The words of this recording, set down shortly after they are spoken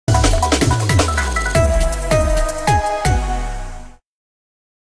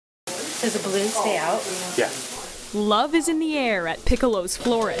Does the balloon stay out? Yeah. Love is in the air at Piccolo's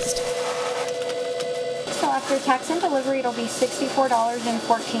Florist. So after tax and delivery, it'll be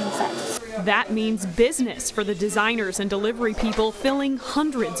 $64.14. That means business for the designers and delivery people filling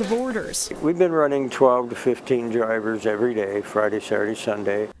hundreds of orders. We've been running 12 to 15 drivers every day, Friday, Saturday,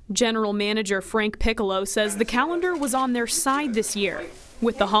 Sunday. General Manager Frank Piccolo says the calendar was on their side this year.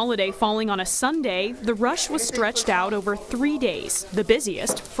 With the holiday falling on a Sunday, the rush was stretched out over 3 days, the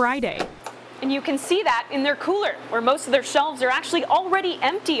busiest Friday. And you can see that in their cooler, where most of their shelves are actually already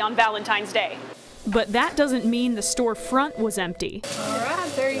empty on Valentine's Day. But that doesn't mean the store front was empty. All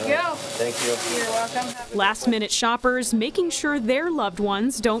right, there you go. Thank you. You're welcome. Last-minute shoppers making sure their loved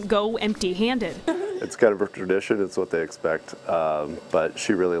ones don't go empty-handed. It's kind of a tradition, it's what they expect, but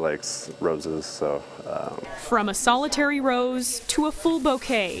she really likes roses, so. From a solitary rose to a full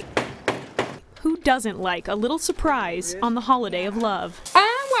bouquet. Who doesn't like a little surprise on the holiday of love? Well,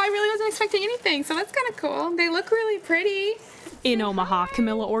 I really wasn't expecting anything, so that's kind of cool. They look really pretty. In Omaha,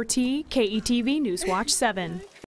 Camilla Ortiz, KETV Newswatch 7.